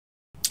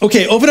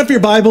Okay, open up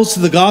your Bibles to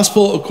the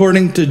Gospel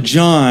according to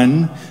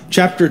John,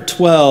 chapter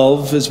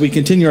 12, as we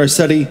continue our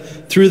study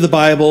through the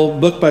Bible,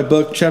 book by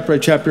book, chapter by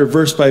chapter,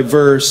 verse by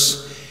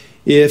verse.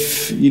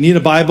 If you need a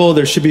Bible,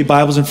 there should be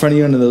Bibles in front of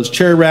you under those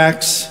chair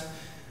racks.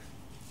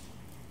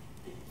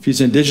 If you're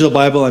using a digital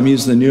Bible, I'm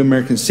using the New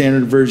American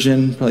Standard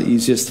Version, probably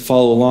easiest to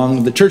follow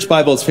along. The Church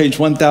Bible is page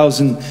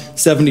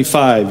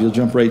 1075. You'll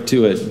jump right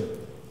to it.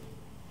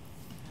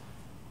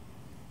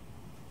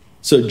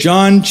 So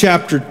John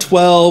chapter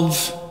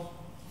 12,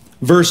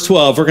 verse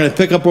 12. We're going to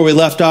pick up where we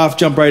left off,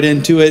 jump right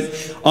into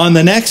it. On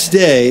the next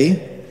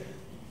day,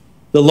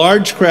 the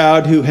large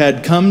crowd who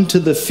had come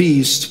to the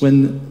feast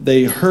when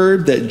they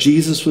heard that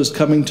Jesus was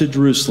coming to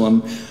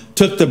Jerusalem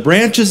took the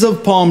branches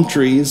of palm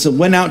trees and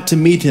went out to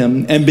meet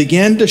him and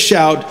began to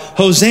shout,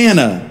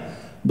 "Hosanna!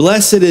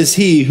 Blessed is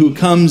he who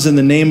comes in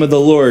the name of the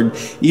Lord,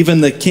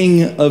 even the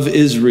King of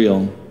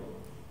Israel."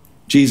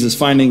 Jesus,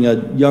 finding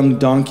a young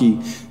donkey,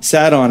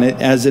 sat on it,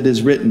 as it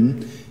is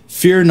written,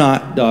 "Fear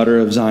not, daughter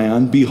of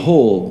Zion.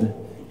 Behold,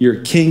 your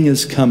king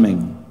is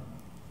coming,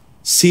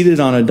 seated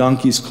on a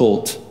donkey's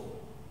colt."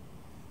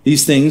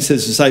 These things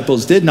his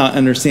disciples did not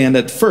understand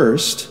at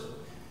first,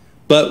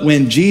 but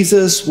when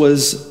Jesus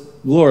was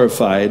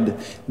glorified,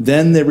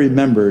 then they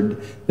remembered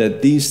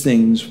that these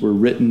things were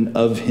written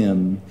of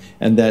him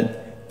and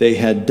that they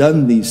had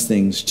done these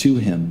things to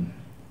him.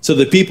 So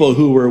the people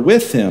who were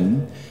with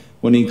him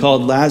when he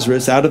called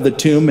Lazarus out of the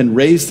tomb and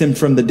raised him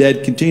from the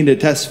dead continued to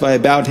testify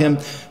about him.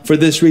 For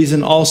this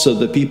reason also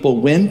the people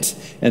went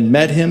and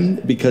met him,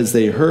 because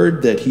they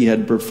heard that he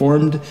had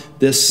performed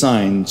this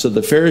sign. So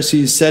the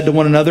Pharisees said to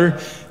one another,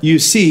 "You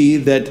see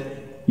that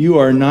you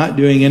are not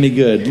doing any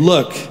good.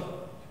 Look,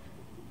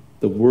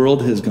 the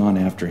world has gone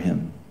after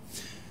him."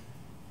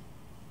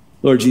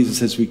 Lord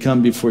Jesus, as we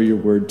come before your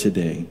word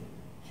today,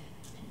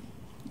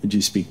 would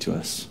you speak to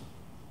us?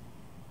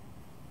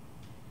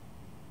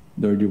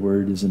 Lord, your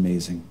word is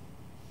amazing.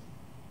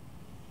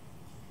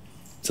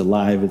 It's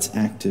alive, it's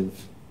active.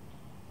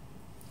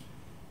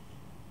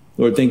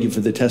 Lord, thank you for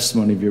the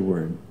testimony of your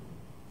word.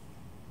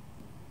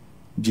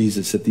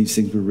 Jesus, that these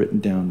things were written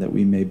down that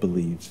we may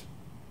believe.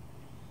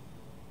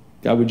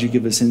 God, would you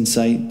give us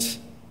insight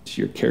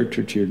to your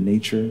character, to your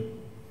nature?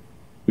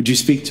 Would you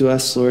speak to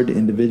us, Lord,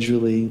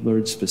 individually,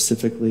 Lord,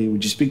 specifically?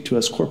 Would you speak to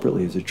us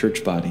corporately as a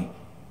church body?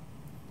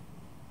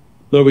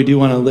 Lord, we do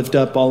want to lift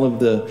up all of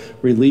the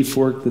relief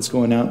work that's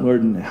going out,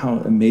 Lord, and how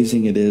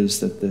amazing it is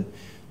that the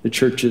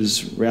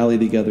churches rally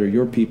together,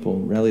 your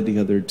people rally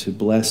together to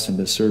bless and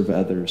to serve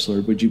others.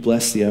 Lord, would you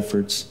bless the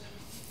efforts,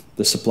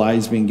 the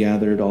supplies being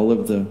gathered, all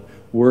of the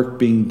work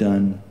being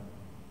done.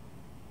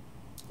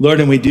 Lord,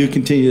 and we do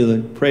continue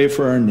to pray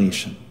for our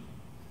nation.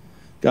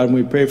 God, and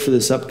we pray for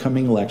this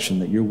upcoming election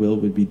that your will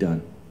would be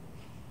done.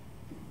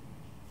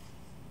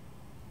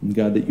 And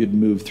God, that you'd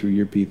move through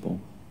your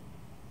people.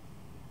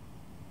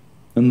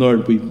 And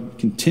Lord, we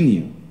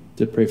continue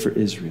to pray for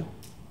Israel.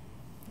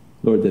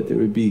 Lord, that there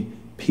would be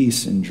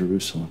peace in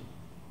Jerusalem.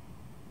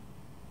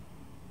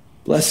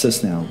 Bless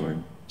us now,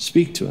 Lord.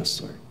 Speak to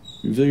us, Lord.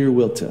 Reveal your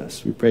will to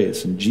us. We pray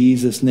this in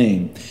Jesus'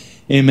 name.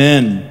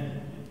 Amen.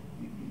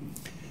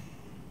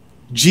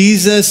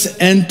 Jesus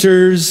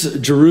enters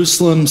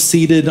Jerusalem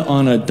seated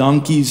on a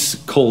donkey's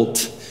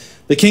colt.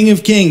 The King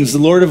of Kings, the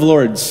Lord of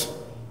Lords,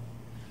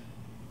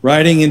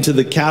 riding into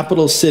the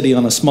capital city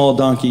on a small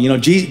donkey. You know,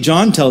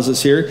 John tells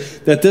us here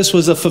that this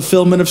was a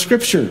fulfillment of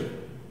Scripture.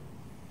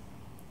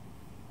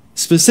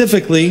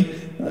 Specifically,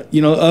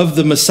 of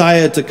the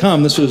Messiah to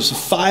come. This was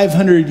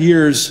 500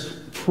 years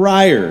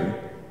prior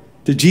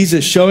to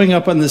Jesus showing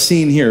up on the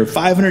scene here.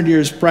 500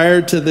 years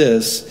prior to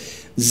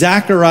this,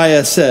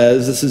 Zechariah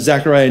says, this is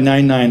Zechariah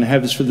 9:9, I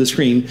have this for the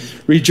screen,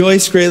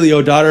 "Rejoice greatly,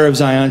 O daughter of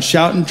Zion.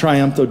 Shout in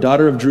triumph, O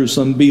daughter of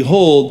Jerusalem.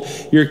 Behold,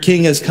 your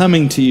king is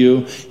coming to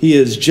you. He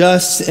is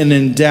just and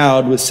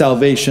endowed with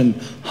salvation,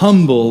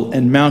 humble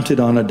and mounted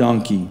on a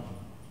donkey,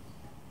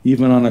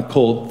 even on a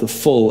colt, the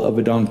foal of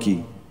a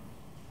donkey."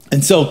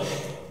 And so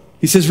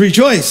he says,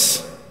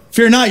 rejoice,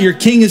 fear not, your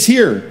king is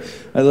here.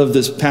 I love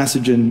this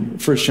passage in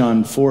 1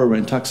 John 4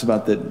 when it talks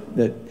about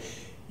that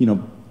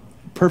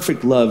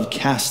perfect love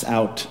casts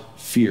out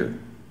fear.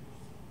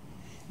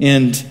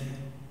 And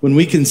when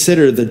we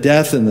consider the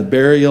death and the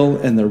burial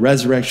and the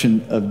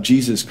resurrection of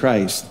Jesus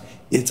Christ,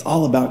 it's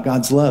all about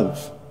God's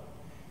love.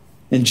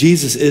 And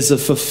Jesus is a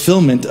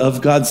fulfillment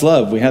of God's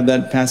love. We had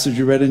that passage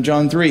we read in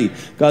John 3.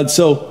 God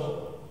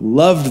so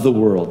loved the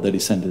world that he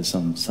sent his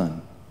own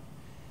son.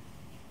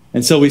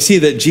 And so we see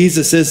that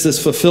Jesus is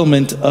this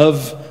fulfillment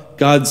of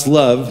God's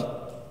love.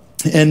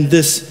 And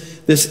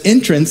this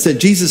entrance that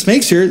Jesus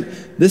makes here,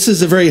 this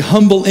is a very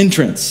humble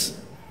entrance.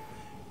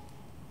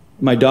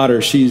 My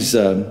daughter,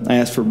 I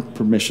asked for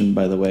permission,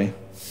 by the way.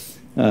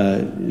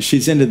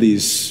 She's into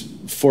these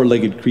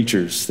four-legged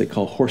creatures they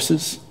call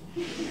horses.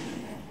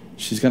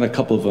 She's got a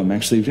couple of them.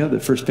 Actually, if you have the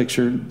first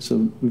picture,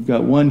 so we've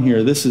got one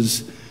here. This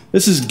is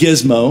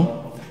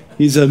Gizmo.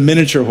 He's a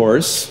miniature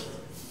horse,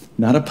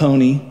 not a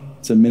pony.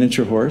 It's a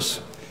miniature horse.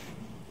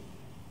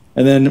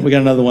 And then we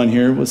got another one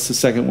here. What's the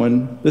second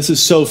one? This is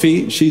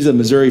Sophie. She's a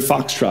Missouri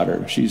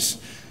Foxtrotter. She's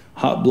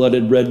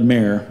hot-blooded red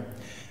mare.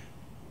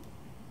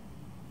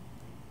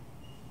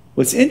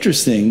 What's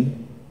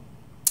interesting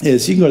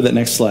is, you can go to that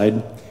next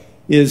slide,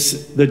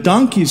 is the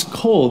donkey's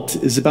colt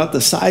is about the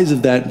size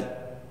of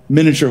that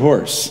miniature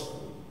horse.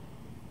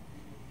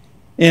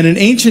 And in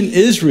ancient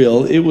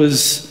Israel, it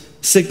was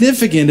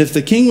significant if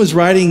the king was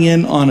riding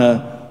in on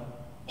a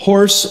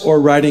horse or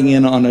riding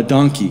in on a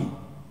donkey.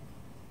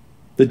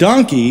 The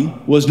donkey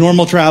was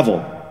normal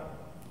travel.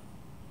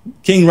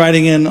 King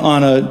riding in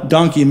on a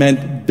donkey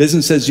meant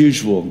business as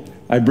usual.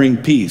 I bring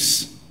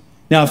peace.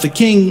 Now, if the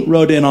king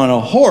rode in on a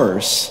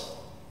horse,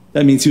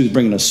 that means he was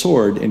bringing a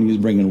sword and he was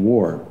bringing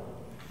war.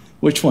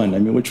 Which one? I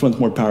mean, which one's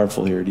more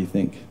powerful here, do you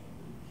think?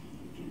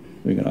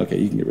 Okay,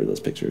 you can get rid of those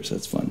pictures.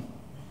 That's fun.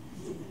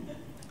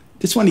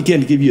 Just want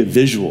again to give you a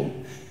visual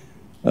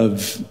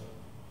of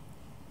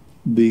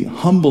the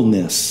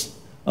humbleness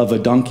of a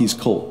donkey's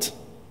colt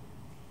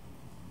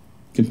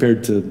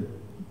compared to,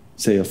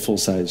 say, a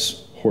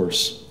full-size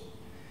horse.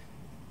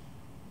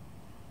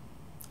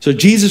 So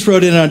Jesus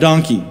rode in on a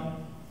donkey,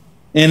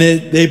 and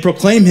they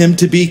proclaim him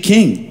to be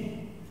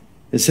king.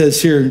 It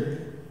says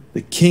here,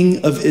 the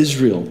King of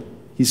Israel,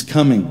 he's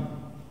coming.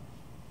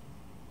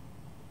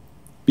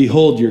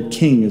 Behold, your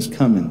king is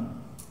coming.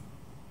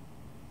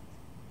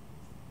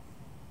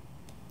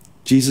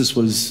 Jesus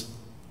was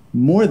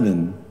more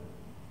than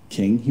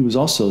king. He was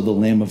also the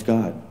Lamb of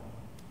God.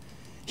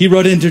 He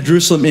rode into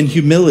Jerusalem in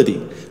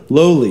humility,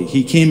 lowly.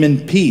 He came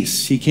in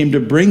peace. He came to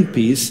bring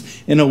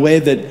peace in a way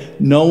that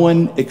no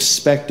one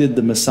expected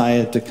the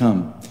Messiah to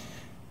come.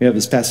 We have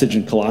this passage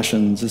in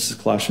Colossians. This is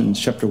Colossians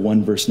chapter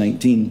 1, verse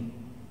 19.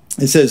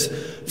 It says,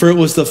 "For it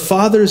was the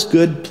Father's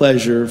good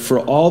pleasure for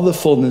all the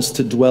fullness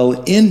to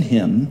dwell in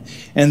him,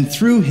 and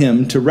through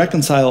him to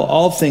reconcile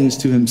all things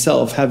to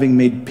himself, having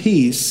made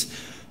peace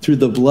through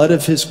the blood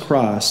of his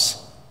cross.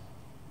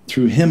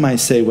 Through him, I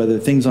say, whether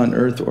things on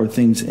earth or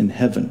things in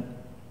heaven."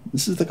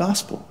 This is the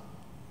gospel.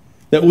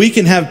 That we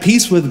can have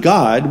peace with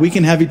God, we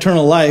can have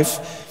eternal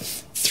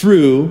life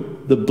through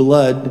the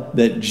blood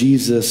that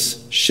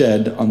Jesus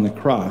shed on the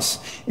cross.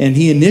 And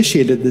he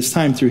initiated this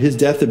time through his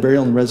death,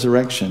 burial, and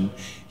resurrection.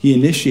 He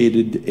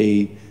initiated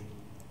a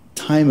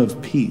time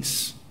of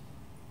peace.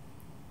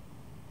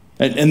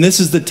 And this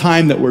is the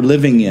time that we're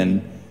living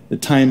in, the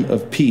time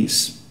of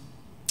peace.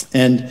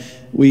 And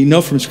we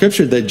know from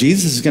Scripture that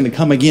Jesus is going to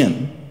come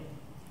again.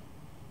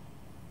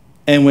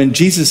 And when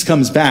Jesus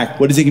comes back,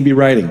 what is he going to be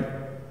riding?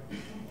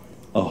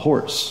 A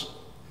horse.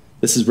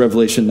 This is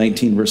Revelation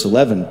 19, verse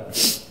 11.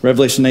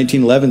 Revelation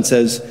 19:11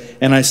 says,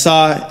 "And I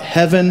saw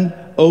heaven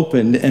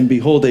opened, and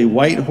behold, a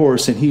white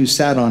horse, and he who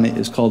sat on it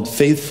is called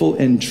Faithful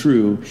and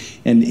True,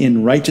 and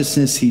in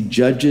righteousness he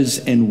judges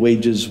and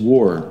wages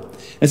war."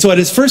 And so at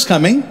his first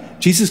coming,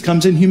 Jesus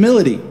comes in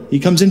humility. He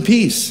comes in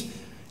peace.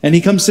 And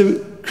he comes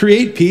to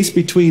create peace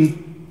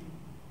between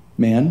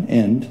man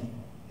and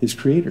his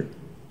creator.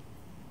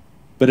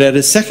 But at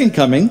his second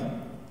coming,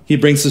 he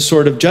brings the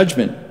sword of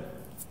judgment.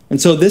 And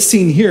so this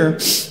scene here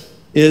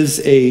is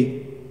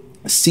a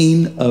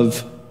scene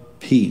of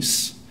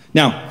peace.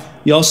 Now,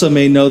 you also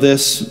may know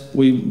this.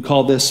 We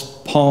call this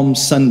Palm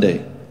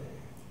Sunday.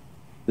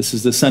 This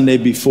is the Sunday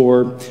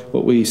before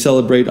what we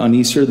celebrate on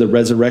Easter, the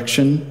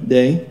Resurrection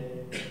Day.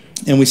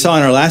 And we saw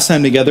in our last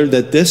time together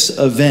that this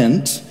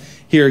event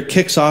here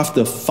kicks off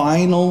the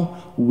final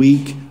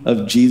week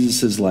of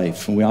Jesus'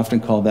 life. And we often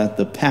call that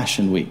the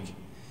Passion Week.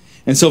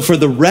 And so for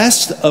the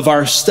rest of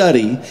our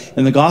study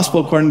in the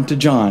Gospel according to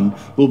John,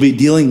 we'll be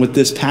dealing with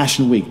this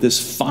Passion Week, this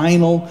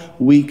final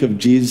week of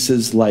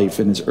Jesus' life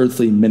and his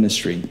earthly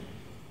ministry.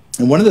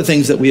 And one of the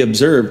things that we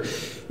observe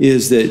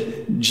is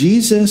that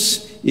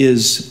Jesus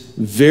is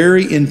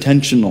very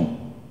intentional.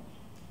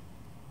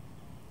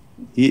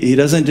 He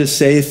doesn't just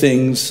say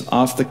things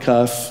off the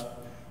cuff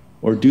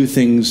or do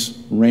things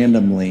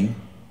randomly.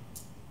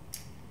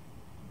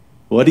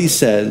 What he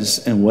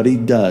says and what he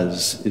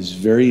does is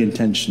very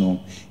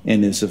intentional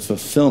and is a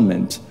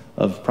fulfillment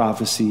of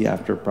prophecy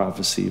after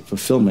prophecy,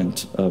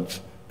 fulfillment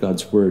of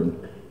God's word.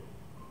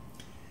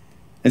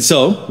 And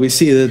so we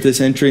see that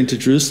this entry into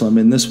Jerusalem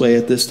in this way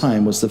at this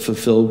time was the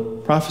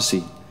fulfilled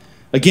prophecy.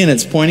 Again,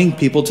 it's pointing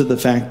people to the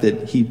fact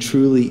that he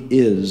truly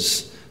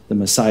is the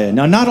Messiah.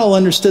 Now, not all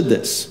understood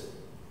this.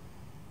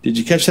 Did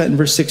you catch that in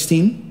verse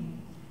 16?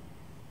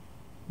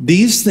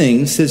 These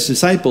things his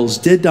disciples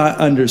did not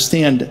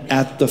understand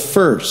at the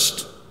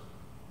first.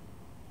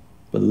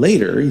 But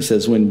later, he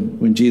says,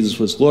 when Jesus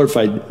was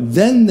glorified,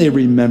 then they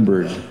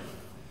remembered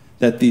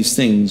that these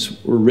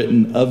things were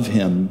written of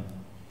him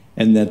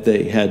and that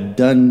they had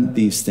done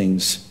these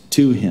things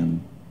to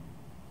him.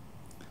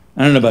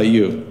 I don't know about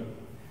you,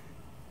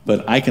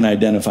 but I can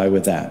identify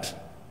with that.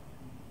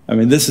 I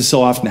mean, this is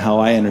so often how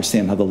I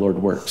understand how the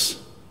Lord works.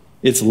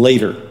 It's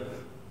later.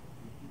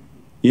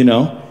 You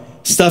know,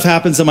 stuff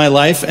happens in my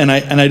life and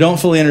I don't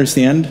fully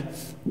understand,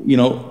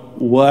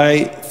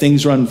 why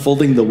things are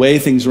unfolding the way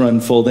things are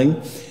unfolding.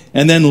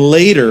 And then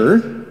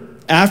later,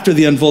 after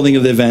the unfolding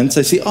of the events,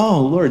 I see,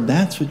 oh, Lord,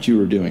 that's what you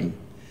were doing.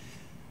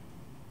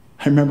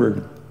 I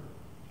remember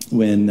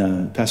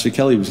when Pastor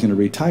Kelly was going to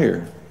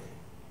retire.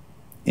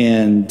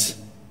 And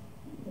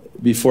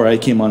before I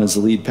came on as the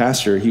lead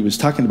pastor, he was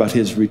talking about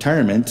his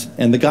retirement,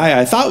 and the guy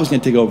I thought was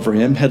going to take over for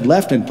him had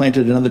left and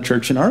planted another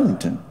church in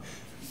Arlington.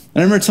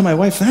 And I remember telling my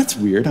wife, that's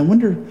weird. I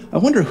wonder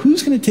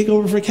who's going to take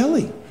over for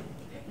Kelly?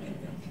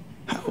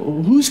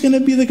 Who's going to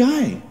be the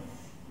guy?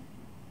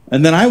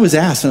 And then I was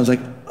asked, and I was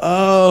like,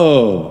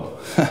 oh,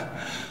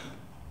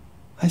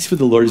 I see what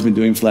the Lord has been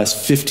doing for the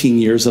last 15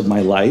 years of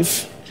my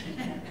life,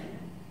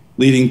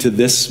 leading to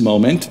this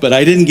moment, but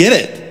I didn't get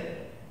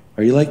it.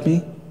 Are you like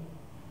me?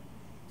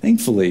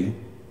 Thankfully,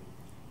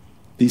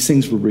 these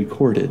things were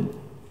recorded.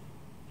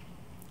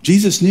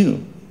 Jesus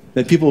knew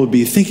that people would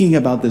be thinking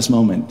about this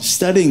moment,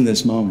 studying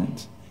this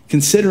moment,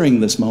 considering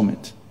this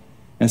moment.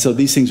 And so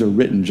these things are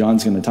written.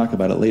 John's going to talk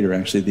about it later,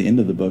 actually, at the end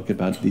of the book,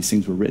 about these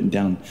things were written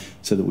down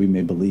so that we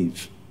may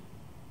believe.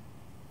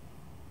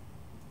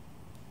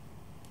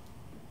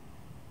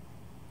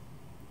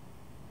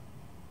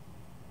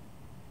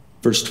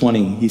 Verse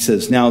 20, he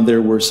says, now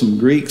there were some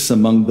Greeks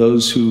among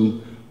those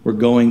who were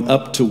going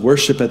up to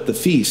worship at the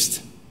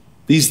feast.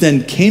 These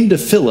then came to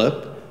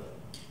Philip,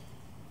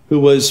 who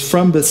was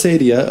from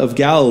Bethsaida of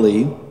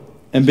Galilee,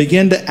 and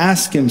began to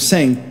ask him,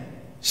 saying,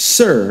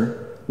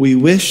 Sir, we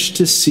wish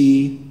to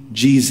see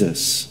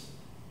Jesus.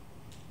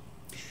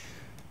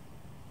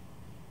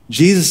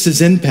 Jesus'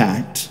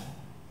 impact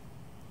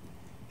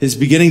is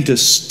beginning to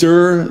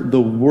stir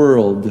the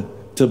world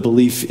to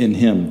belief in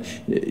him.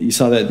 You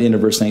saw that at the end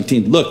of verse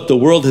 19. Look, the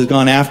world has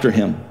gone after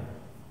him.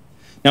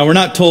 Now, we're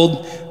not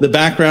told the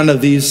background of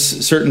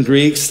these certain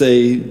Greeks.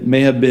 They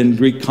may have been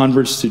Greek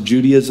converts to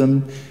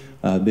Judaism.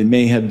 They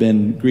may have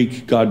been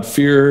Greek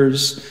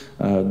God-fearers,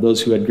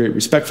 those who had great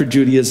respect for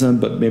Judaism,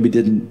 but maybe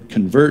didn't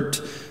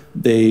convert.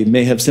 They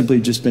may have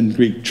simply just been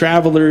Greek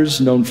travelers,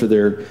 known for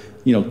their,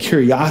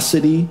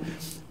 curiosity.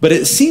 But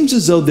it seems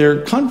as though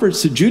they're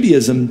converts to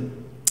Judaism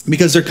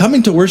because they're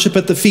coming to worship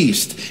at the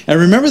feast. And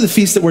remember the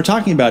feast that we're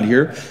talking about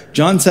here.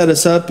 John set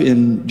us up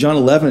in John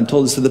 11 and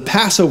told us that the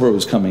Passover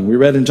was coming. We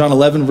read in John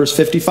 11, verse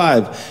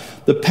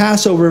 55, the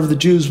Passover of the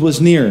Jews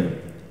was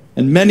near,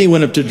 and many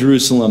went up to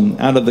Jerusalem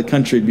out of the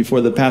country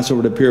before the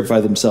Passover to purify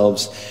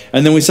themselves.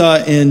 And then we saw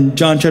in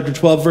John chapter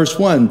 12, verse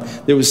 1,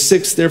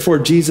 therefore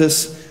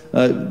Jesus,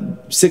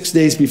 6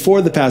 days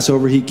before the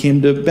Passover, he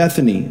came to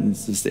Bethany.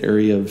 This is the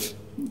area of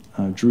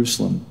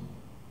Jerusalem.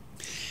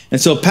 And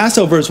so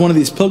Passover is one of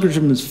these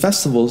pilgrimage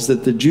festivals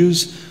that the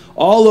Jews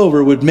all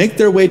over would make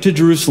their way to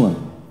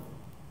Jerusalem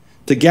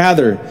to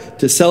gather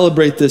to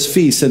celebrate this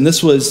feast. And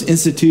this was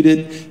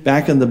instituted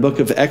back in the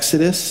book of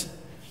Exodus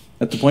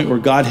at the point where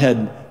God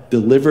had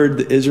delivered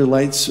the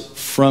Israelites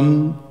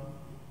from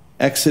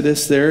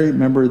Exodus there.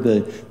 Remember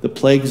the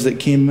plagues that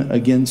came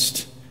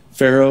against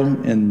Pharaoh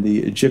and the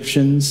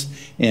Egyptians.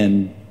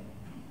 And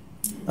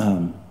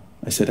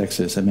I said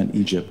Exodus, I meant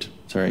Egypt.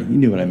 Sorry, you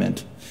knew what I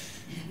meant.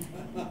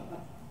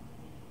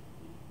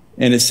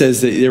 And it says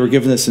that they were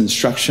given this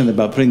instruction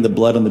about putting the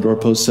blood on the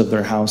doorposts of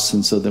their house,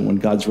 and so that when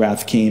God's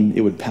wrath came,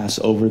 it would pass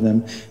over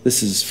them.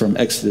 This is from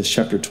Exodus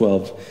chapter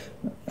 12.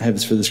 I have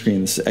this for the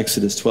screen. This is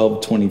Exodus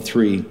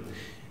 12:23. It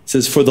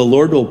says, for the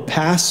Lord will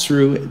pass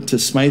through to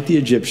smite the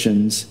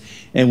Egyptians,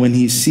 and when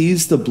he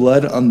sees the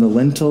blood on the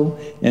lintel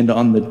and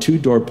on the two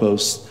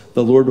doorposts,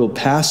 the Lord will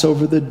pass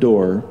over the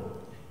door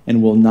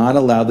and will not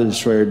allow the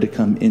destroyer to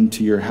come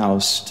into your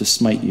house to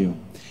smite you.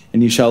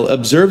 And you shall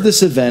observe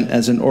this event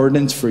as an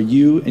ordinance for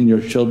you and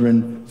your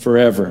children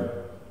forever.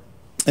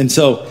 And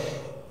so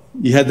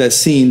you had that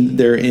scene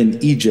there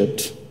in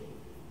Egypt.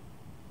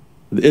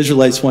 The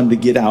Israelites wanted to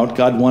get out.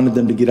 God wanted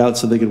them to get out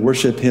so they could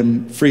worship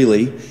him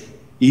freely.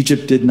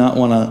 Egypt did not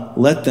want to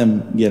let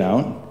them get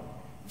out.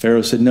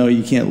 Pharaoh said, no,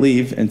 you can't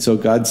leave. And so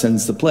God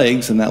sends the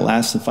plagues. And that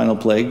last and final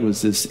plague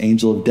was this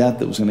angel of death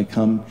that was going to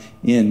come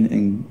in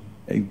and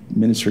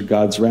administer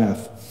God's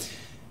wrath.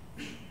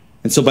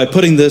 And so by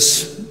putting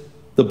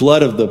the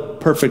blood of the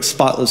perfect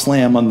spotless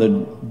lamb on the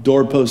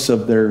doorposts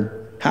of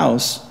their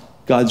house,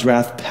 God's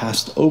wrath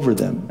passed over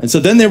them. And so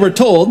then they were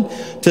told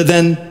to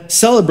then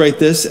celebrate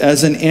this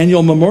as an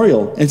annual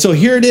memorial. And so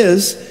here it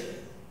is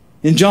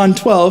in John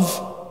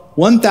 12,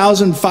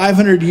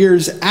 1,500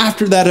 years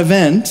after that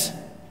event,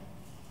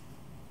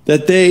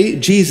 that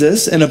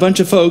Jesus and a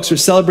bunch of folks are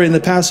celebrating the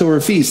Passover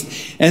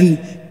feast.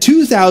 And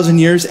 2,000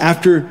 years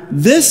after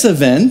this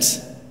event,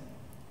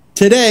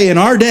 today, in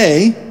our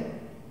day,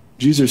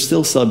 Jews are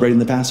still celebrating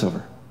the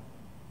Passover.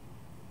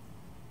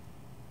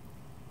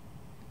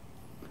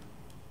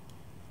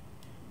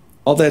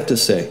 All that to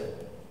say,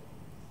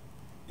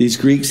 these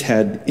Greeks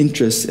had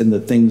interest in the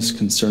things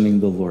concerning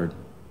the Lord.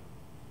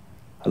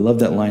 I love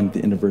that line at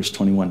the end of verse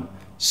 21.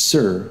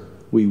 Sir,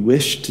 we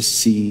wish to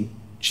see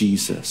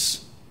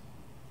Jesus.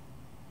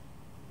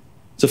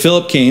 So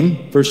Philip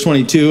came, verse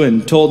 22,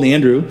 and told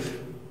Andrew.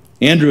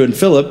 Andrew and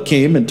Philip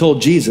came and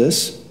told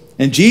Jesus.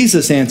 And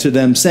Jesus answered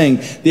them,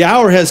 saying, the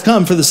hour has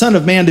come for the Son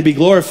of Man to be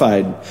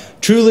glorified.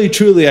 Truly,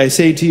 truly, I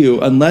say to you,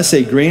 unless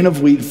a grain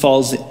of wheat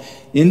falls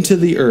into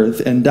the earth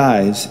and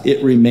dies,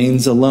 it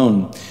remains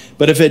alone.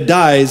 But if it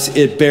dies,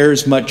 it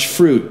bears much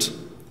fruit.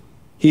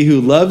 He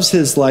who loves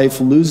his life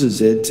loses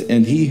it,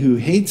 and he who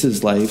hates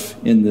his life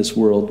in this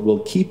world will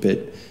keep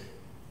it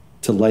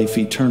to life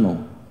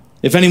eternal.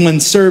 If anyone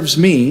serves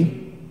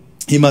me,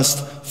 he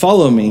must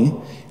follow me,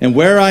 and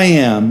where I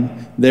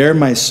am, there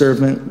my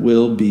servant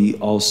will be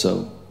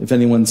also. If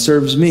anyone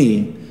serves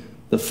me,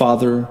 the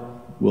Father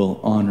will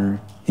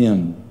honor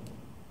him.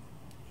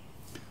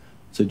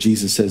 So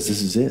Jesus says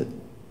this is it.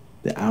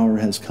 The hour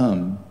has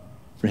come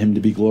for him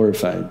to be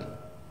glorified.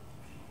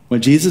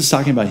 When Jesus is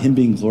talking about him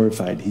being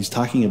glorified, he's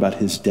talking about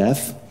his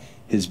death,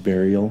 his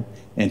burial,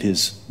 and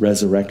his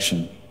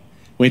resurrection.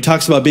 When he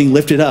talks about being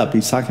lifted up,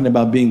 he's talking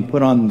about being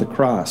put on the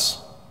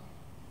cross.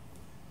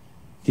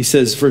 He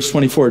says, verse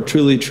 24,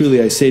 truly,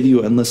 truly, I say to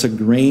you, unless a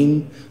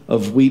grain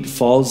of wheat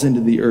falls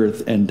into the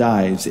earth and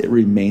dies, it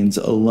remains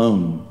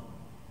alone.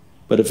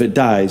 But if it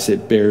dies,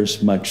 it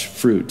bears much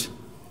fruit.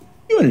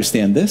 You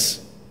understand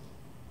this.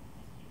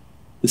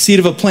 The seed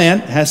of a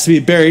plant has to be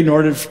buried in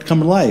order to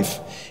come to life.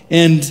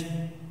 And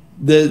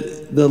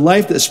the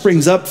life that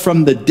springs up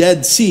from the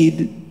dead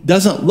seed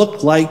doesn't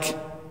look like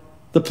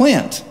the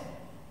plant.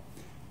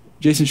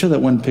 Jason, show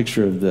that one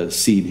picture of the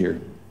seed here.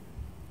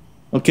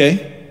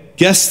 Okay.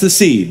 Guess the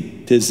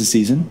seed. 'Tis the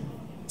season.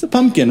 It's a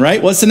pumpkin,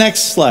 right? What's the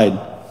next slide?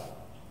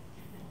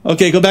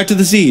 Okay, go back to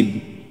the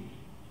seed.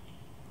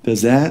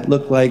 Does that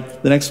look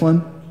like the next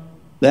one?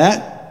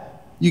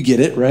 That? You get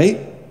it, right?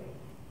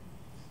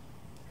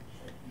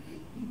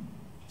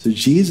 So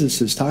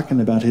Jesus is talking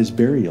about his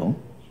burial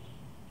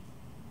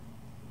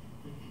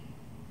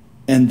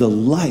and the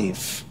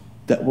life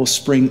that will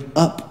spring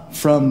up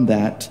from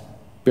that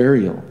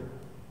burial.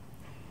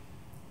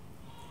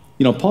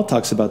 You know, Paul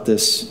talks about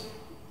this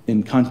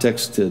in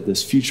context to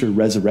this future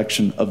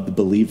resurrection of the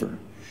believer.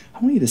 I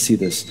want you to see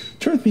this.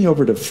 Turn with me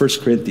over to 1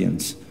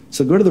 Corinthians.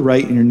 So go to the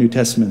right in your New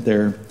Testament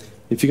there.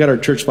 If you got our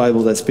church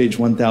Bible, that's page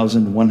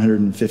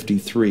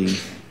 1153.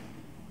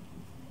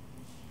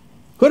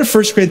 Go to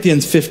 1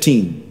 Corinthians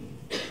 15.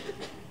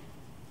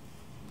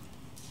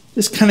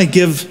 Just kind of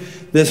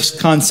give this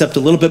concept a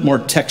little bit more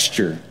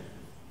texture.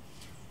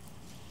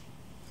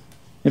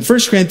 In 1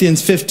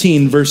 Corinthians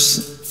 15,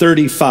 verse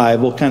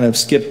 35, we'll kind of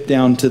skip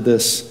down to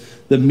this,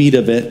 the meat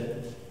of it.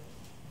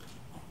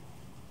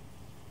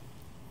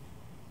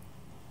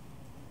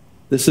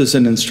 This is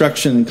an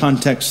instruction in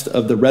context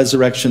of the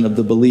resurrection of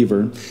the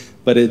believer,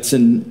 but it's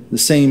in the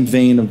same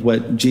vein of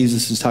what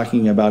Jesus is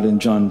talking about in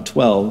John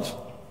 12.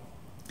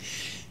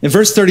 In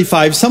verse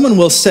 35, someone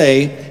will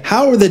say,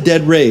 how are the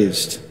dead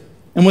raised?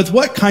 And with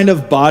what kind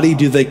of body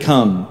do they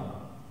come?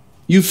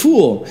 You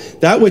fool,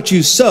 that which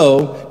you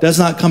sow does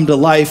not come to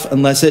life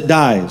unless it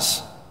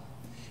dies.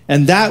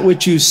 And that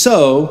which you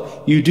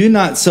sow, you do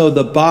not sow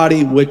the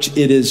body which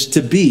it is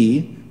to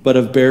be, but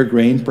of bare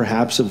grain,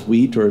 perhaps of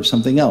wheat or of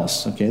something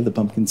else. Okay, the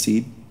pumpkin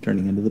seed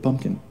turning into the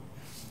pumpkin.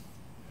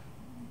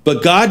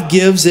 But God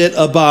gives it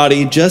a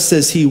body just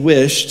as he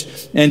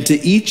wished, and to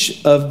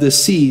each of the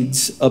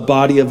seeds a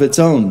body of its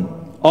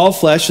own. All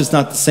flesh is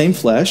not the same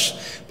flesh,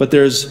 but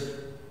there's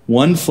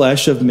one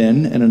flesh of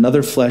men, and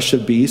another flesh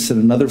of beasts,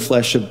 and another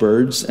flesh of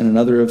birds, and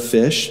another of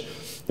fish.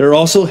 There are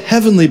also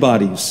heavenly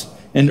bodies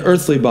and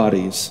earthly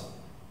bodies.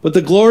 But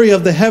the glory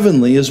of the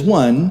heavenly is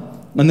one,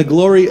 and the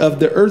glory of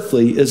the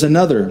earthly is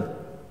another.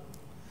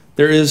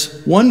 There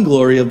is one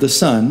glory of the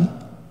sun,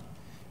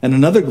 and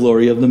another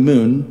glory of the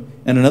moon,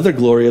 and another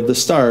glory of the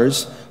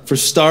stars, for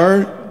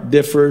star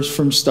differs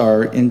from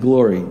star in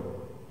glory.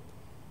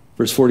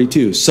 Verse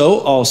 42, so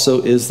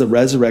also is the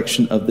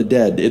resurrection of the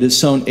dead. It is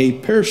sown a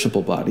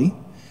perishable body,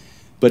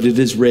 but it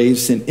is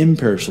raised an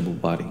imperishable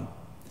body.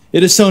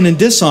 It is sown in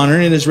dishonor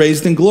and is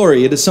raised in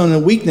glory. It is sown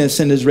in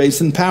weakness and is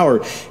raised in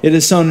power. It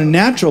is sown a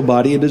natural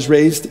body, it is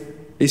raised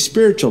a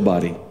spiritual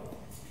body.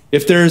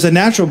 If there is a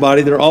natural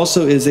body, there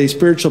also is a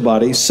spiritual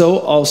body. So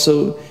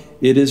also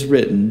it is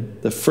written,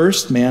 the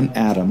first man,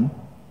 Adam,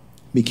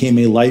 became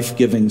a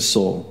life-giving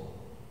soul.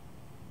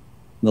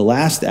 The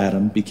last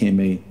Adam became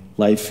a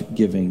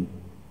life-giving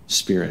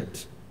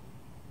spirit.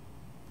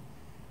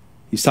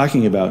 He's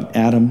talking about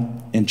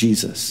Adam and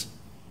Jesus.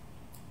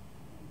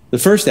 The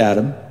first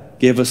Adam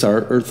gave us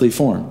our earthly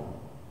form.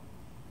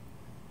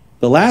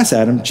 The last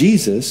Adam,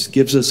 Jesus,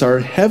 gives us our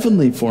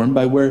heavenly form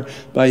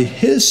by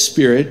his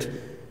spirit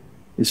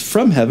is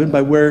from heaven,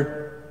 by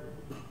where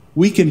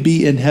we can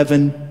be in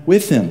heaven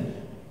with him.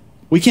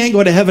 We can't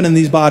go to heaven in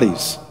these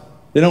bodies.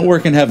 They don't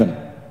work in heaven.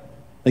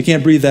 They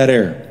can't breathe that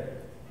air.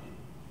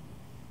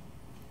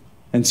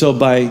 And so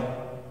by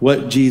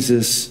what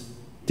Jesus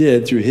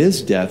did through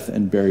his death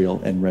and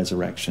burial and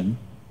resurrection,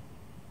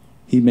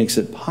 he makes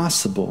it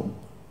possible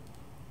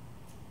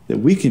that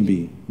we can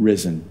be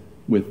risen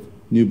with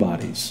new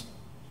bodies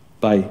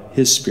by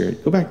his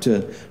Spirit. Go back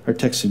to our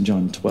text in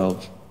John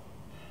 12.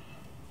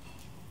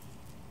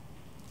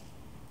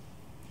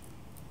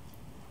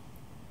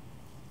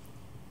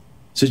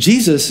 So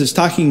Jesus is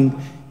talking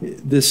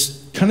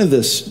this,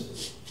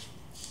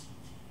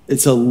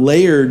 it's a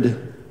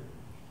layered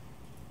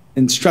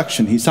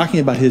instruction. He's talking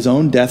about his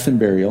own death and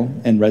burial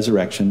and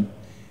resurrection,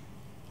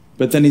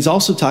 but then he's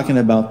also talking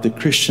about the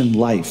Christian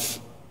life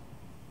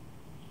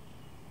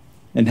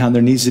and how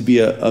there needs to be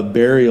a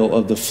burial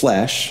of the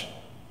flesh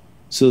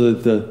so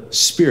that the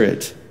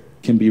spirit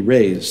can be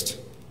raised.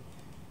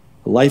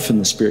 life in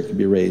the Spirit can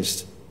be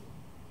raised.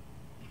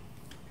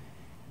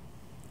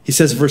 He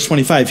says in verse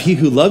 25, he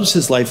who loves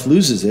his life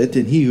loses it,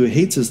 and he who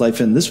hates his life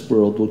in this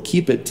world will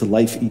keep it to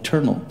life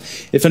eternal.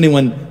 If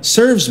anyone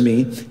serves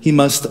me, he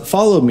must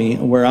follow me.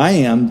 Where I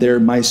am, there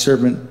my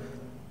servant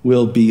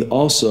will be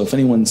also. If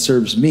anyone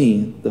serves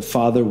me, the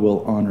Father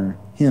will honor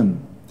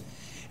him.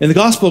 In the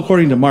Gospel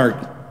according to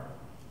Mark,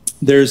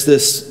 there's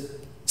this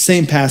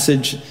same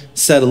passage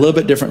said a little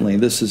bit differently.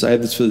 I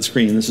have this for the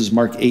screen. This is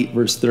Mark 8,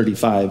 verse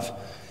 35.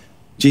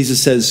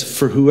 Jesus says,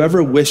 for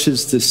whoever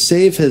wishes to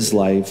save his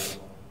life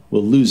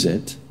will lose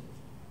it,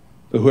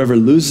 but whoever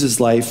loses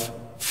life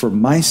for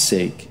my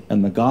sake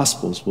and the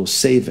gospel's will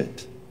save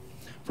it.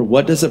 For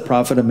what does it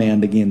profit a man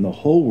to gain the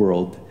whole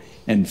world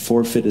and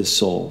forfeit his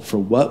soul? For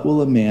what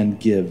will a man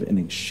give in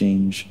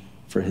exchange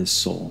for his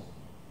soul?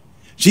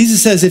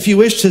 Jesus says, if you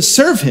wish to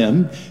serve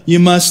him, you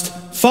must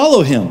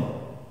follow him.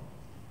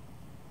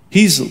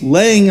 He's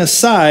laying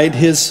aside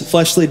his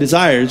fleshly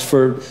desires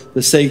for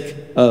the sake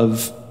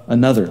of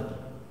another.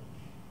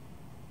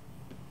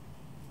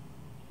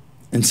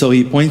 And so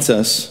he points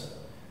us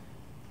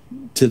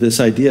to this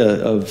idea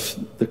of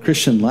the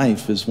Christian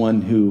life as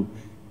one who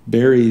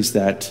buries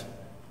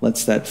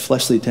lets that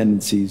fleshly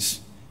tendencies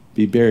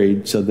be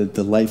buried so that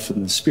the life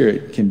in the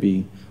Spirit can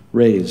be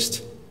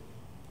raised.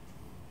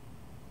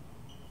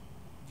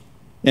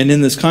 And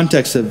in this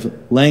context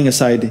of laying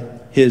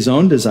aside his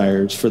own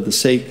desires for the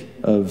sake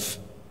of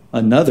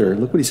another,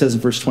 look what he says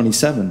in verse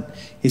 27.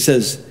 He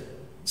says,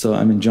 so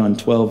I'm in John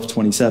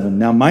 12:27.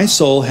 Now my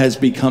soul has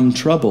become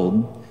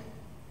troubled,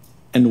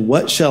 and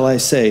what shall I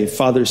say?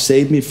 Father,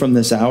 save me from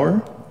this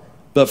hour,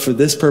 but for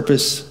this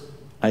purpose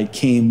I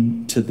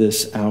came to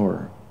this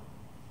hour.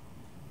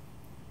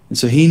 And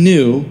so he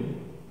knew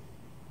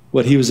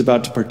what he was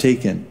about to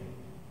partake in,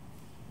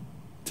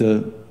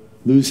 to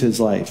lose his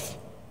life.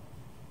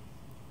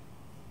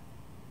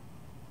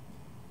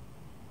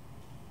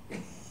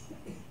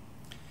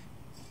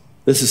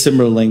 This is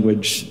similar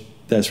language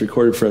that's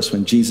recorded for us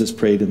when Jesus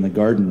prayed in the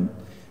garden,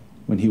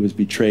 when he was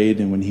betrayed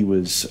and when he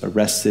was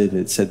arrested.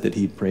 It said that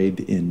he prayed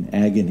in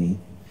agony.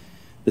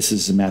 This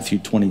is in Matthew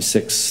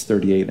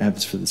 26:38. I have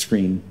this for the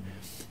screen.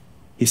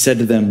 He said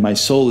to them, my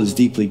soul is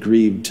deeply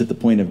grieved to the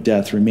point of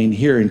death. Remain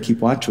here and keep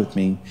watch with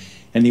me.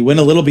 And he went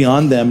a little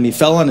beyond them, and he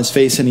fell on his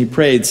face and he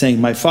prayed, saying,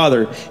 my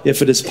Father,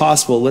 if it is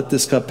possible, let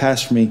this cup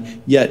pass from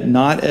me, yet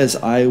not as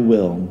I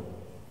will,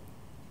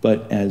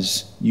 but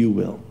as you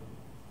will.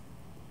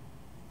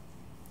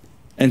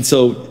 And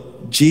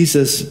so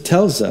Jesus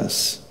tells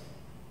us,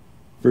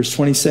 verse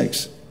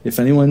 26, if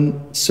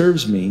anyone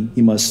serves me,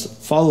 he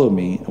must follow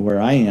me. Where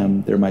I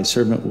am, there my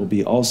servant will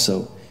be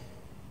also.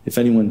 If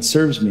anyone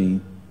serves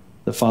me,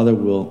 the Father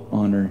will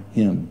honor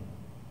him.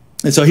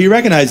 And so he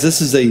recognized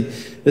this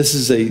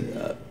is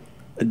a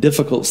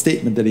difficult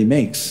statement that he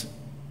makes.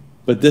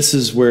 But this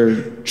is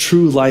where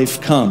true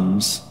life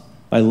comes,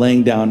 by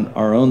laying down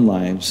our own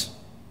lives.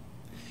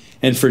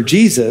 And for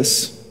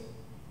Jesus,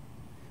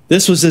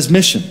 this was his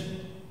mission.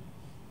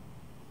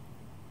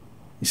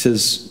 He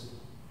says,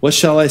 what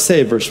shall I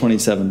say? Verse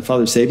 27,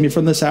 Father, save me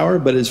from this hour,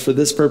 but it is for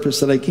this purpose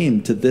that I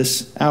came to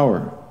this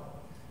hour.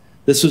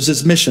 This was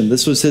his mission.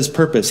 This was his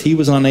purpose. He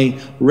was on a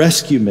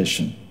rescue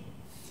mission.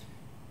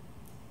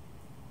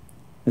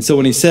 And so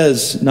when he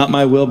says, not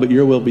my will, but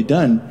your will be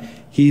done,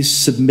 he's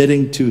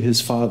submitting to his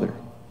Father.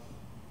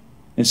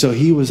 And so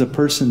he was a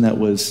person that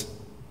was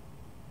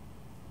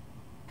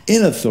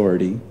in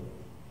authority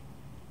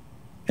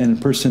and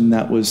a person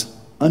that was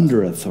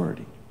under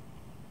authority.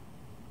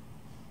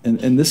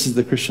 And this is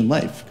the Christian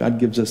life. God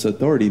gives us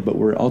authority, but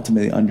we're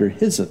ultimately under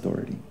his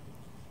authority.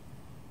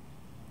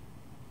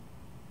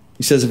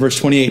 He says in verse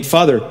 28,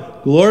 Father,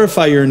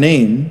 glorify your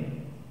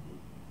name.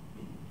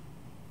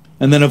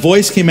 And then a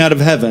voice came out of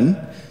heaven.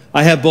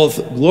 I have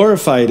both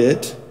glorified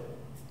it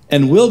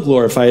and will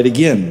glorify it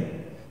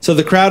again. So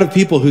the crowd of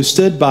people who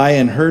stood by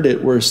and heard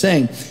it were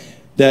saying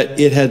that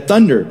it had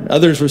thundered.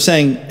 Others were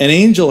saying, an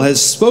angel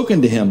has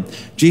spoken to him.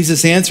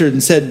 Jesus answered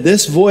and said,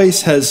 this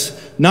voice has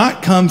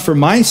not come for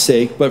my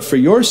sake, but for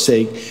your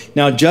sake.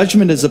 Now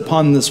judgment is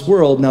upon this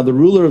world. Now the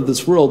ruler of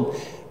this world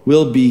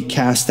will be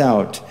cast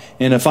out.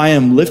 And if I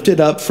am lifted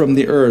up from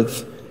the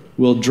earth,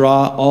 will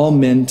draw all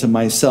men to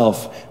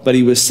myself. But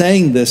he was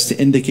saying this to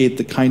indicate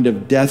the kind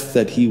of death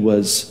that he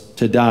was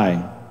to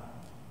die.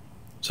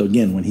 So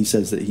again, when he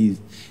says that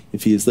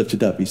if he is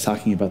lifted up, he's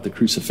talking about the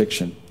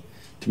crucifixion,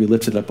 to be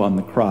lifted up on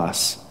the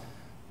cross,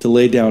 to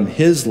lay down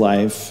his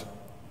life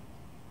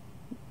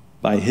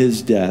by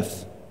his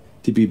death,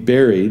 to be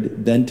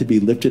buried, then to be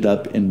lifted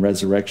up in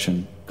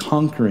resurrection,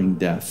 conquering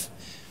death.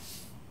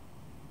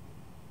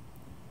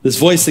 This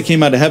voice that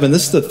came out of heaven,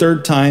 this is the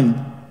third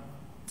time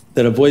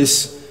that a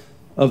voice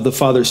of the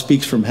Father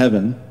speaks from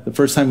heaven. The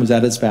first time was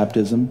at his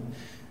baptism.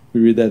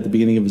 We read that at the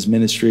beginning of his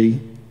ministry.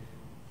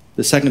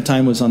 The second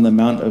time was on the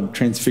Mount of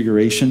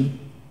Transfiguration,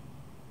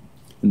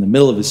 in the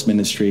middle of his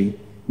ministry.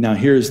 Now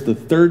here's the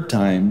third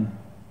time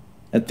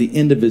at the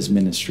end of his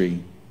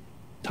ministry,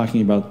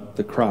 talking about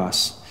the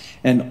cross.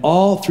 And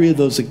all three of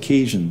those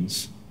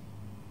occasions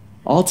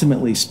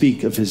ultimately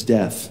speak of his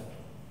death.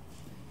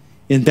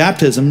 In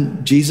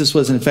baptism, Jesus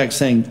was in effect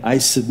saying, I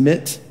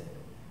submit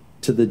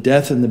to the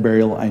death and the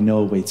burial I know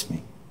awaits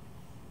me.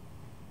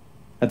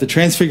 At the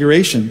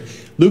Transfiguration,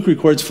 Luke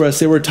records for us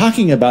they were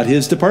talking about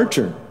his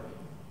departure.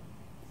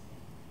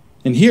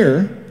 And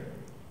here,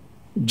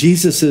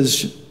 Jesus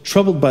is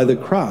troubled by the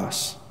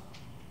cross.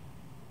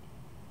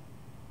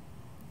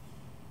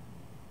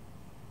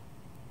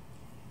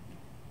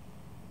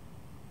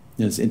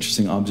 It's an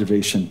interesting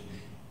observation.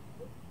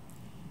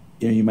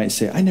 You might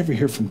say, I never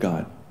hear from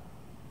God.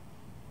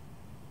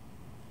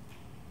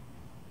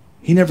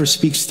 He never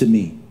speaks to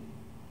me.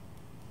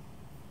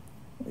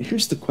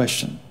 Here's the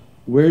question.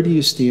 Where do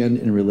you stand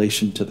in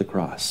relation to the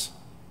cross?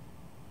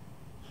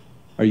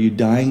 Are you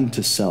dying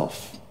to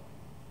self?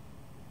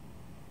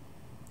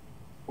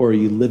 Or are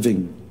you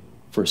living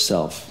for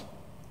self?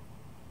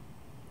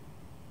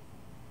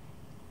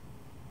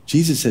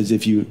 Jesus says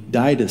if you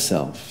die to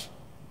self,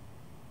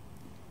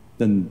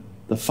 then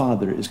the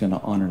Father is going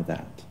to honor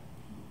that.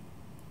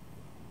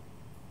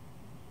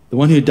 The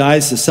one who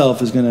dies to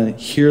self is going to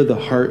hear the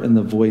heart and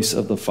the voice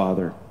of the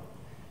Father.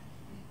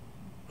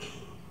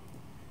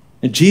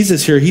 And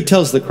Jesus here, he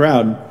tells the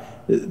crowd,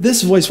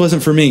 this voice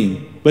wasn't for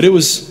me, but it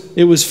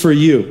was for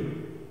you.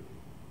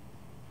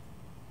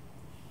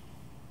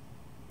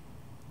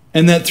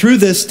 And that through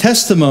this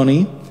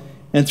testimony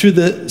and through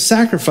the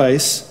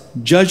sacrifice,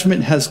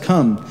 judgment has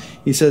come.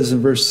 He says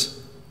in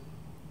verse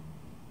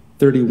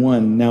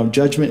 31, now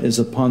judgment is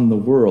upon the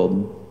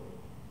world.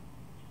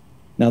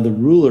 Now the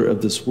ruler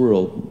of this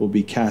world will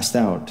be cast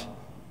out.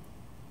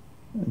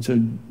 And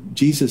so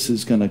Jesus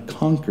is going to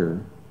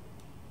conquer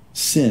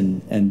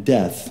sin and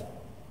death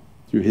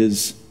through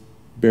his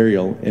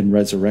burial and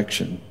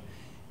resurrection.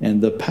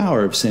 And the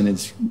power of sin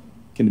is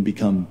going to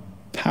become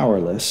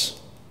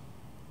powerless.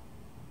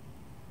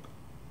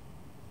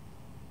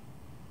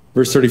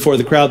 Verse 34,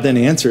 the crowd then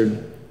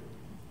answered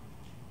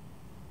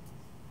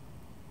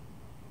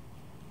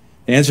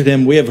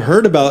him, we have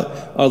heard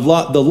about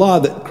the law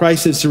that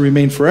Christ is to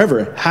remain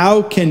forever.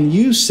 How can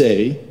you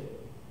say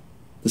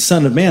the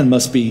Son of Man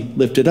must be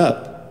lifted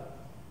up?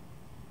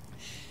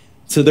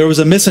 So there was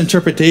a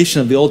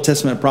misinterpretation of the Old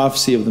Testament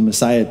prophecy of the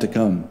Messiah to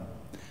come.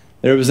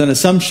 There was an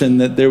assumption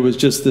that there was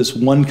just this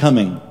one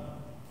coming.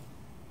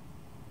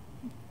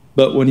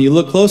 But when you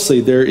look closely,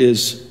 there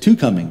is two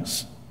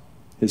comings.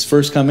 His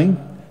first coming,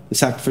 the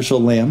sacrificial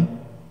lamb.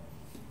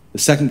 The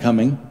second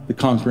coming, the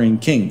conquering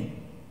king.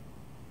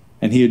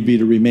 And he would be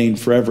to remain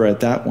forever at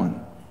that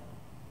one.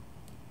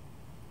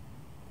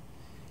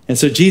 And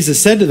so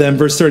Jesus said to them,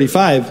 verse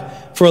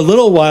 35, for a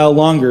little while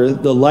longer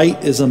the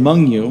light is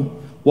among you.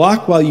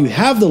 Walk while you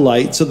have the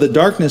light, so the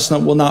darkness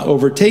will not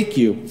overtake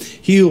you.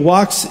 He who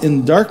walks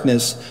in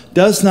darkness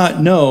does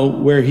not know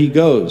where he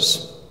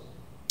goes.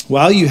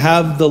 While you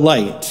have the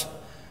light,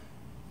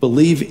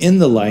 believe in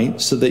the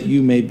light, so that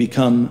you may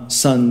become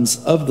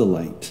sons of the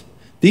light.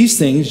 These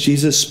things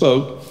Jesus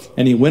spoke,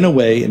 and he went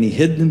away, and he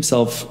hid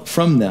himself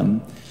from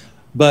them.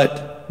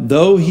 But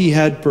though he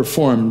had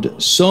performed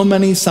so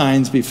many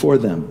signs before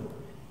them,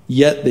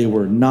 yet they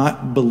were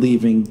not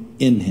believing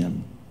in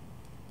him.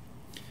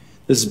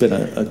 This has been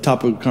a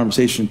topic of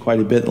conversation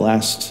quite a bit the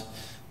last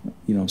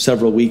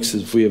several weeks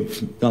as we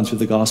have gone through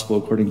the gospel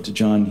according to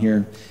John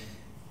here.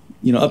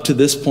 Up to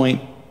this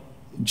point,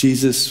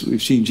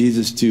 we've seen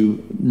Jesus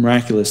do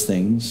miraculous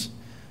things.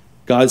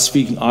 God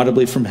speaking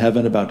audibly from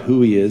heaven about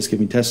who he is,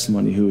 giving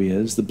testimony who he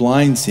is, the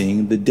blind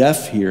seeing, the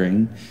deaf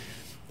hearing,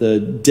 the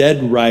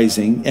dead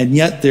rising, and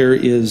yet there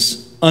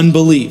is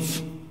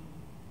unbelief.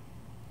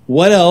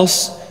 What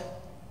else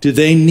do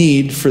they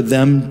need for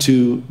them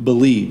to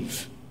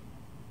believe?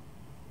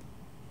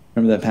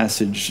 Remember that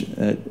passage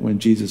when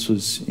Jesus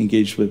was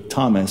engaged with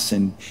Thomas,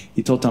 and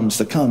he told Thomas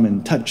to come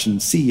and touch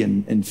and see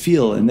and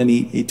feel. And then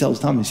he tells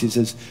Thomas, he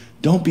says,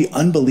 don't be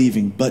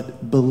unbelieving,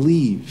 but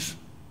believe.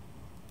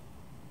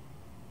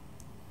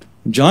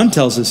 John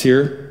tells us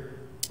here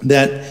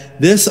that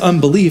this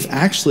unbelief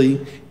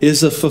actually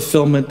is a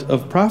fulfillment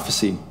of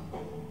prophecy.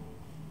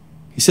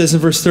 He says in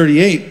verse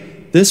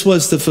 38, this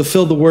was to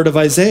fulfill the word of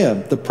Isaiah,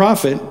 the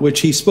prophet, which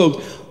he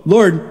spoke,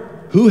 Lord,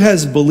 who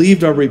has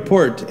believed our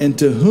report, and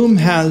to whom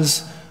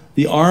has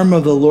the arm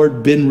of the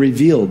Lord been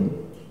revealed?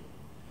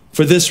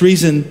 For this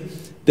reason,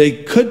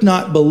 they could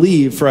not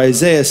believe, for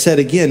Isaiah said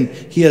again,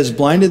 he has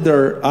blinded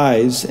their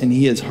eyes, and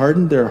he has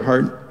hardened their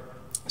heart,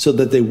 so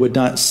that they would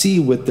not see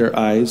with their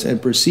eyes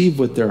and perceive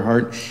with their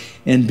heart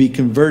and be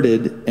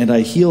converted, and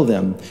I heal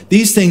them.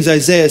 These things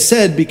Isaiah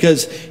said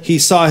because he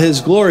saw his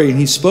glory, and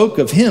he spoke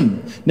of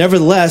him.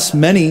 Nevertheless,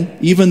 many,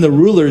 even the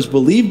rulers,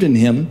 believed in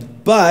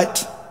him,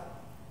 but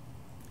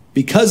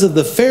because of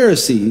the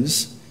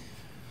Pharisees,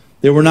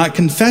 they were not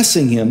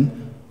confessing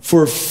him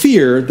for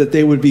fear that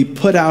they would be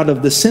put out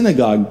of the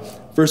synagogue.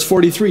 Verse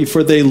 43,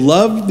 for they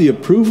loved the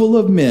approval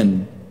of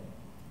men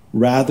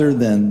rather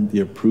than the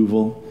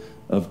approval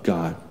of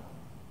God.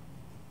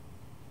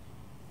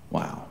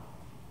 Wow.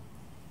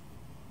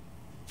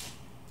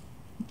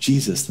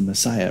 Jesus, the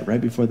Messiah,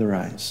 right before their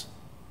eyes,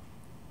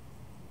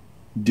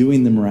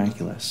 doing the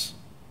miraculous,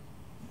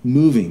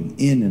 moving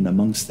in and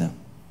amongst them.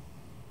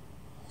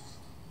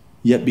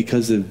 Yet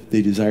because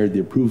they desired the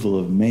approval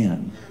of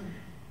man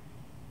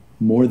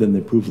more than the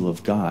approval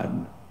of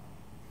God,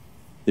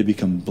 they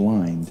become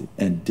blind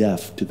and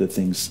deaf to the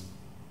things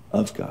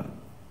of God.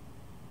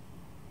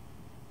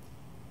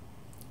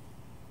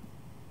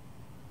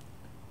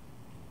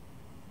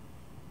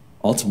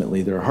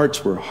 Ultimately, their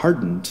hearts were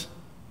hardened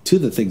to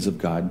the things of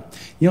God.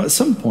 You know, at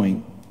some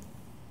point,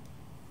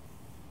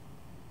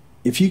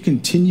 if you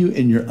continue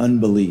in your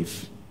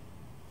unbelief,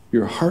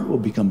 your heart will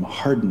become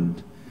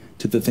hardened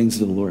to the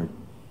things of the Lord.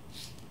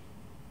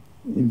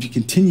 If you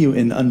continue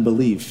in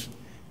unbelief,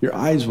 your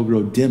eyes will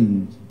grow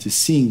dim to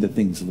seeing the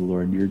things of the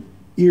Lord. Your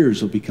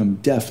ears will become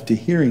deaf to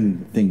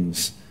hearing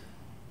things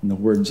in the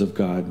words of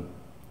God.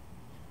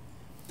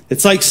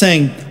 It's like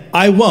saying,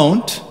 I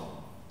won't,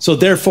 so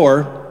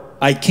therefore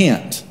I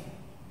can't.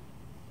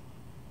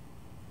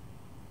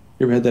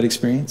 You ever had that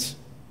experience?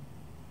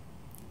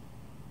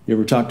 You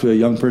ever talk to a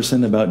young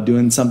person about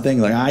doing something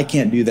like, I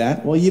can't do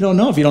that? Well, you don't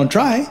know if you don't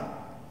try.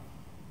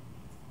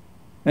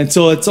 And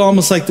so it's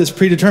almost like this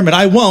predetermined,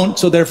 I won't,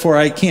 so therefore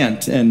I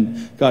can't.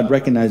 And God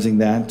recognizing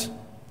that,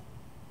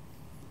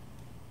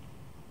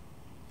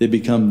 they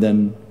become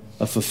then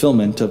a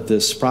fulfillment of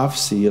this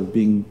prophecy of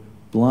being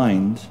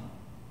blind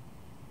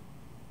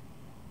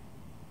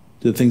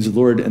to the things of the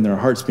Lord, and their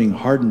hearts being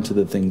hardened to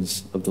the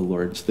things of the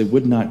Lord. So they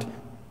would not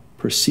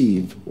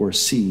perceive or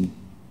see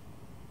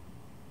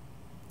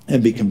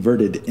and be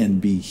converted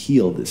and be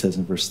healed, it says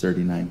in verse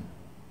 40.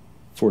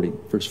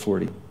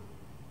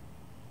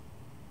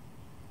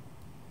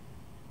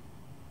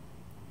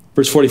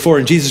 Verse 44,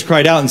 and Jesus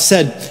cried out and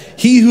said,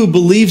 he who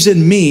believes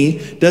in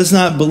me does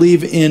not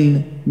believe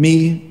in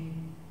me,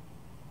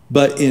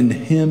 but in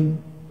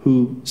him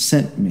who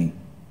sent me.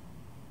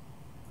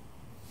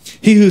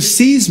 He who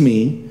sees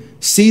me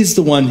sees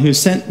the one who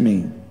sent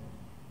me.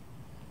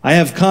 I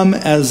have come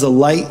as a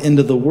light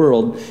into the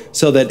world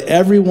so that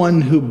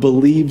everyone who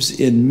believes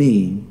in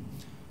me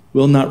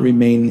will not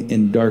remain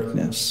in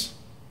darkness.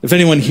 If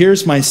anyone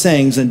hears my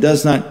sayings and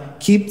does not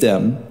keep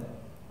them,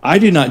 I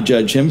do not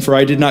judge him, for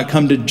I did not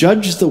come to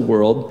judge the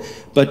world,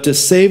 but to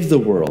save the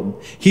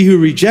world. He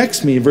who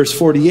rejects me, verse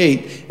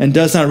 48, and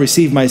does not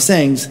receive my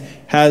sayings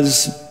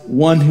has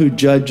one who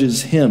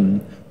judges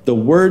him. The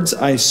words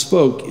I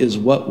spoke is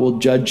what will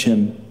judge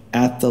him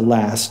at the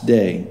last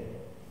day.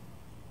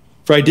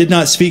 For I did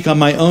not speak on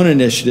my own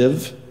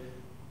initiative,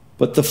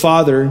 but the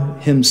Father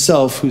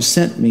himself who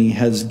sent me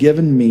has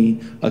given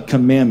me a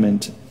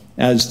commandment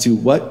as to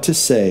what to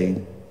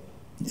say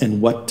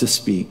and what to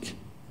speak.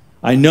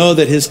 I know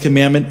that his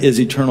commandment is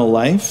eternal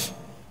life.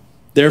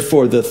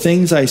 Therefore, the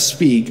things I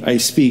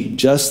speak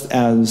just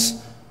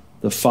as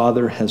the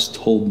Father has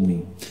told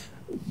me.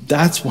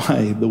 That's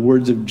why the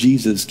words of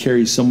Jesus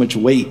carry so much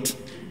weight,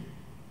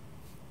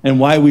 and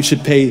why we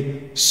should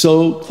pay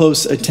so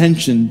close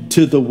attention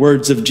to the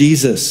words of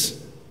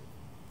Jesus.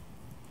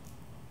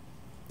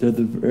 They're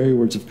the very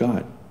words of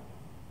God.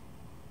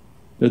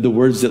 They're the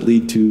words that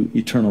lead to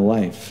eternal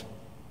life.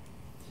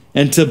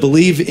 And to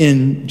believe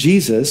in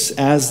Jesus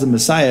as the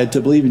Messiah,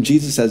 to believe in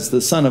Jesus as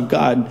the Son of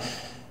God,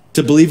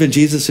 to believe in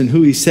Jesus and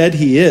who he said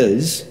he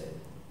is,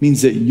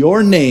 means that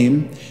your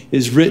name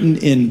is written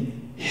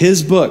in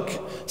his book.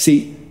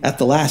 See, at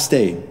the last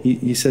day,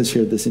 he says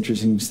here this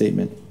interesting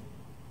statement.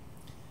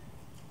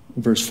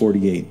 Verse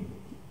 48,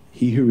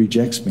 he who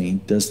rejects me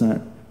does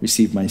not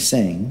receive my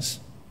sayings,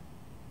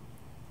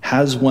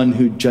 has one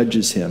who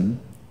judges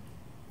him.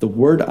 The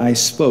word I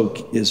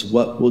spoke is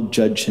what will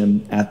judge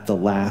him at the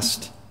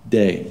last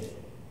day.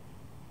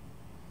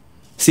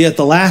 See, at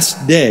the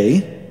last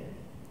day,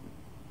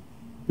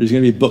 there's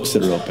going to be books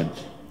that are opened.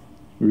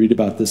 We read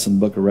about this in the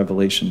book of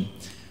Revelation.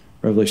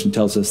 Revelation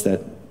tells us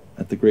that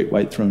at the great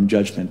white throne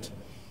judgment,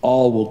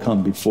 all will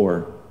come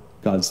before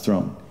God's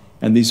throne.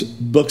 And these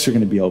books are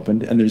going to be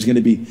opened, and there's going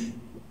to be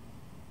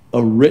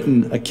a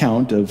written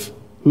account of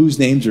whose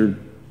names are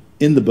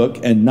in the book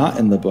and not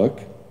in the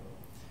book.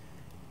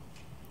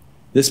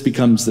 This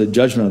becomes the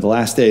judgment of the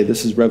last day.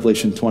 This is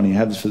Revelation 20. I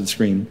have this for the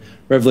screen.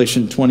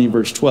 Revelation 20,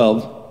 verse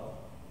 12.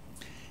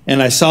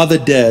 And I saw the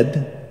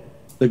dead,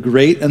 the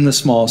great and the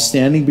small,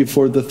 standing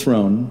before the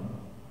throne,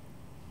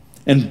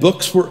 and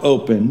books were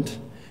opened.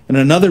 And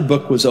another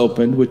book was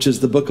opened, which is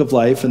the book of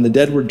life, and the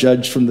dead were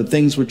judged from the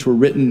things which were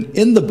written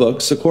in the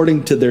books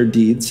according to their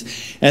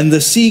deeds. And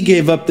the sea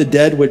gave up the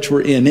dead which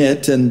were in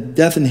it, and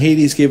death and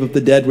Hades gave up the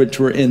dead which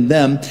were in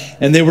them,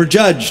 and they were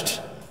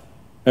judged,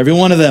 every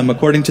one of them,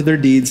 according to their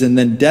deeds. And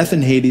then death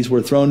and Hades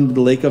were thrown into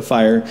the lake of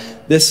fire.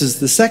 This is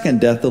the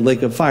second death, the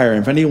lake of fire.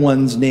 And if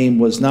anyone's name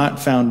was not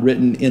found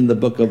written in the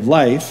book of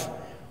life,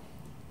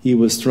 he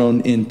was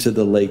thrown into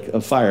the lake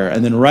of fire.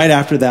 And then right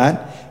after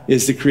that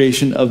is the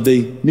creation of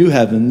the new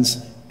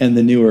heavens and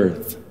the new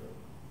earth.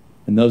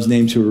 And those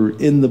names who are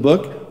in the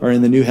book are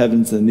in the new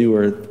heavens and the new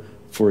earth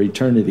for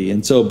eternity.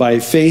 And so by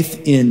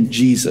faith in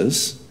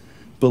Jesus,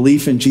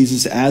 belief in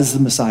Jesus as the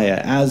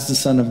Messiah, as the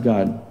Son of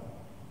God,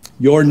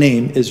 your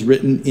name is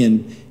written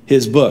in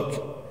his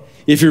book.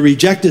 If you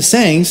reject his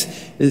sayings,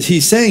 as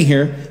he's saying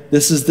here,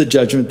 this is the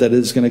judgment that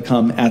is going to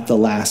come at the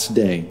last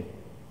day.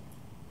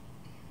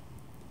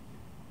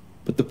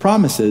 But the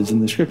promise is in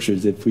the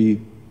scriptures, if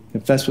we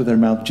confess with our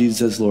mouth Jesus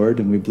as Lord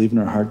and we believe in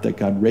our heart that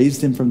God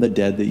raised him from the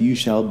dead, that you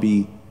shall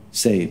be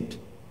saved.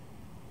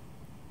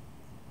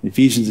 In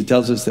Ephesians, it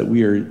tells us that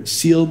we are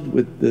sealed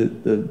with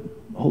the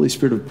Holy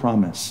Spirit of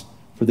promise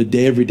for the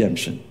day of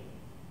redemption,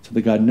 so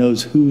that God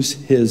knows whose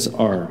his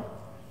are.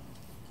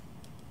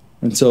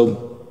 And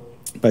so,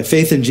 by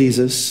faith in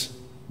Jesus,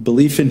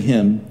 belief in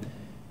him,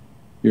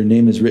 your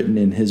name is written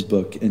in his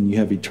book and you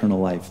have eternal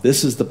life.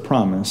 This is the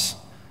promise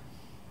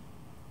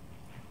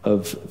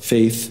of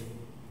faith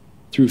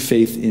through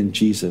faith in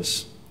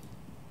Jesus.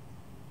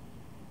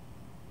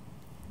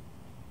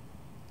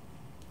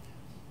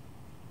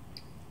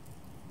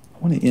 I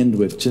want to end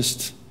with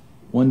just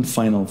one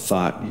final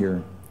thought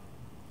here.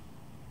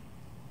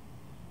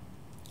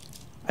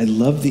 I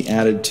love the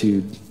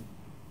attitude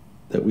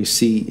that we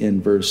see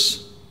in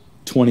verse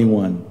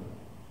 21.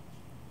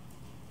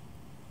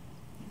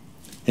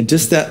 And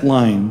just that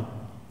line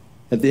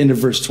at the end of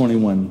verse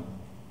 21,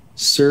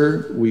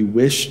 "Sir, we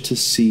wish to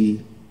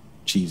see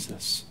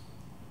Jesus."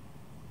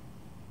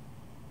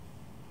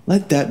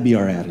 Let that be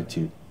our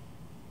attitude.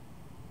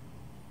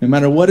 No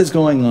matter what is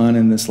going on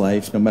in this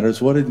life, no matter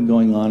what is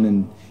going on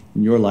in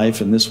your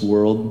life, in this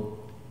world,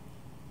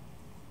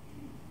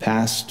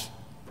 past,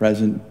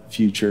 present,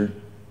 future,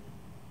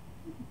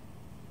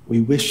 we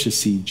wish to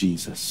see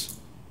Jesus.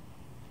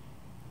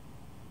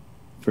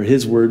 For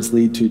his words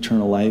lead to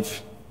eternal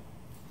life,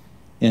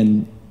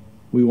 and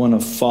we want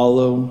to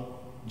follow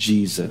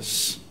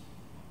Jesus.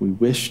 We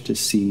wish to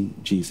see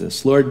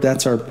Jesus. Lord,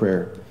 that's our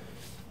prayer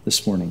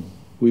this morning.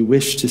 We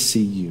wish to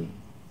see you.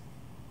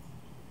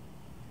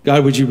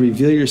 God, would you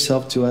reveal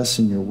yourself to us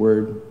in your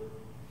word,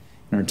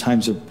 in our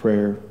times of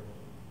prayer,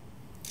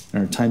 in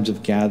our times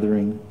of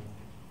gathering.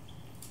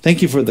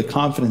 Thank you for the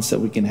confidence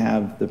that we can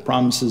have, the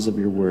promises of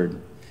your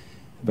word.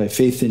 By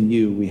faith in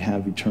you, we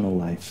have eternal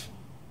life,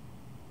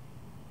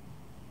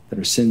 that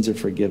our sins are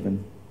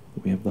forgiven,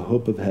 that we have the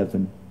hope of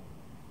heaven.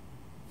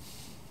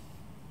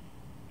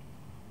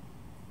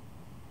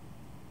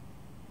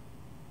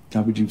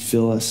 God, would you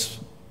fill us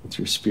with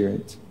your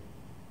Spirit?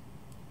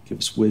 Give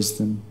us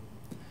wisdom.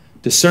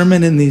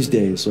 Discernment in these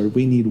days, Lord.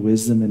 We need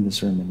wisdom and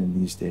discernment in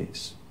these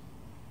days.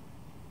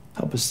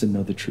 Help us to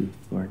know the truth,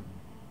 Lord.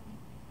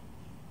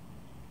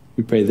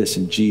 We pray this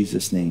in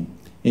Jesus' name.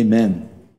 Amen.